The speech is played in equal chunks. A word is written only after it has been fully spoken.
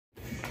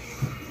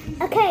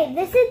Okay,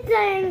 this is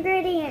the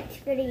ingredients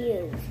we're going to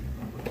use.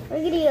 We're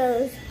going to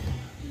use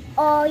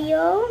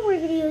oil, we're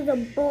going to use a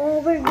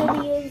bowl, we're going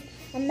to use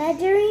a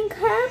measuring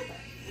cup,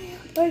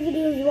 we're going to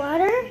use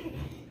water,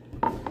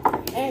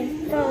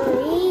 and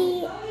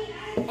 3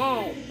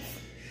 eggs.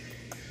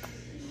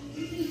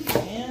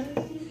 And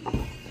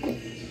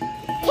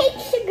Take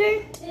sugar.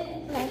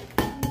 Okay.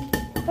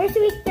 First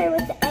we start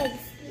with the eggs.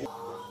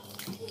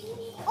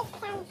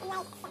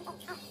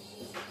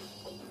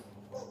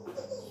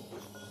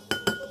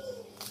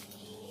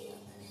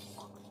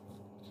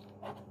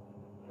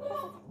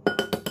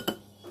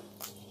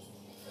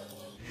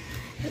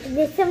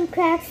 There's some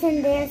cracks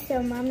in there,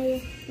 so my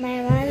mom's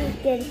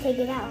gonna take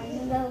it out.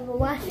 I'm gonna go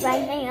wash my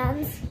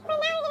hands.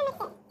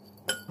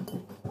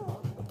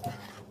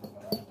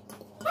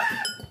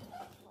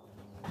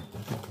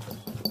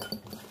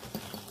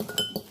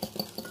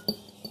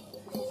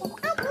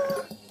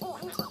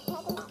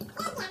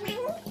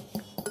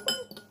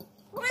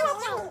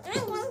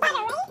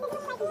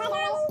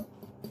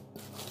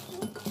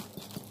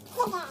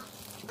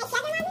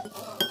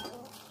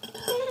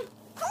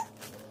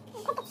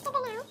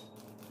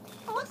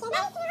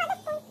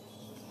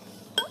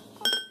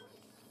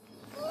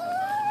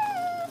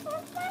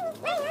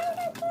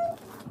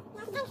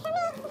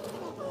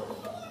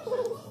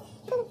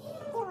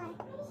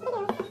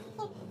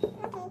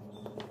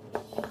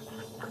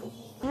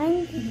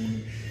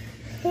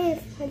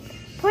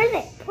 Pour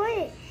it.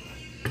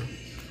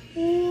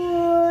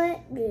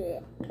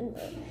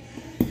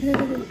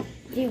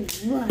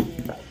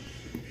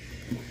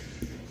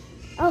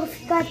 Oh,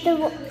 forgot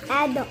to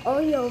add the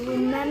oil,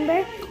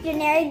 remember?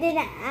 Janari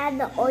didn't add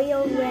the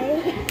oil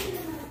right.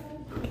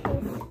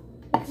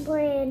 Pour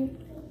in.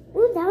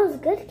 Ooh, that was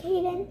good,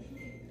 Kaden.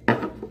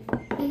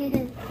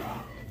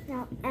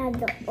 Now add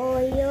the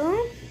oil.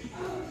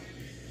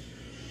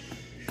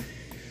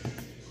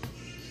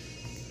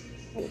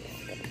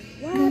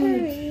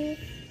 Watery.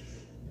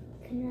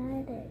 Can I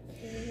add it,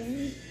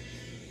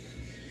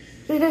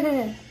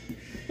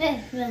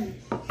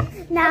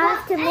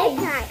 Now to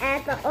mix, I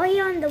add the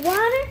oil and the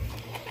water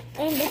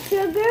and the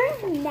sugar.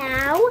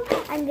 Now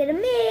I'm gonna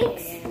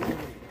mix.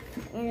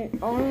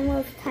 And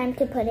almost time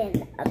to put it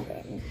in the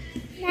oven.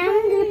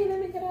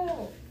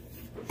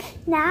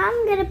 Now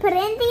I'm gonna put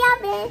it in the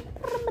oven.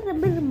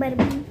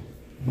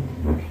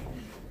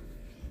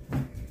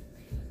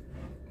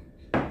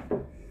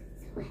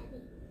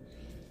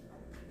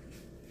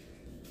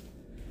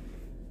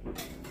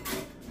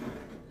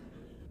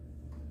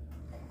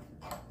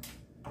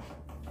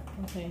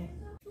 okay.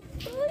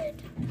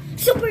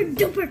 Super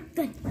duper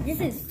good. This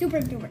is super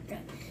duper good.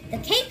 The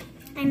cake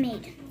I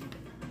made.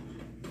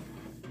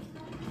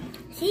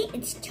 See,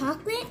 it's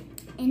chocolate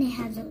and it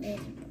has a lid.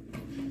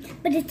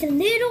 But it's a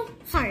little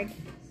hard.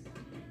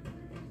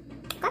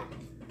 Okay.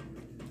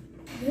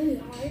 Really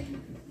hard?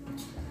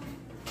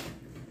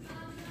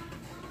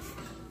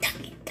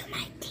 Talking to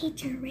my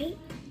teacher, right?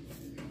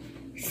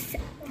 So,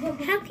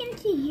 how can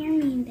she hear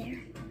me in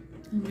there?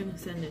 I'm gonna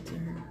send it to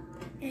her.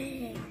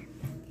 Okay.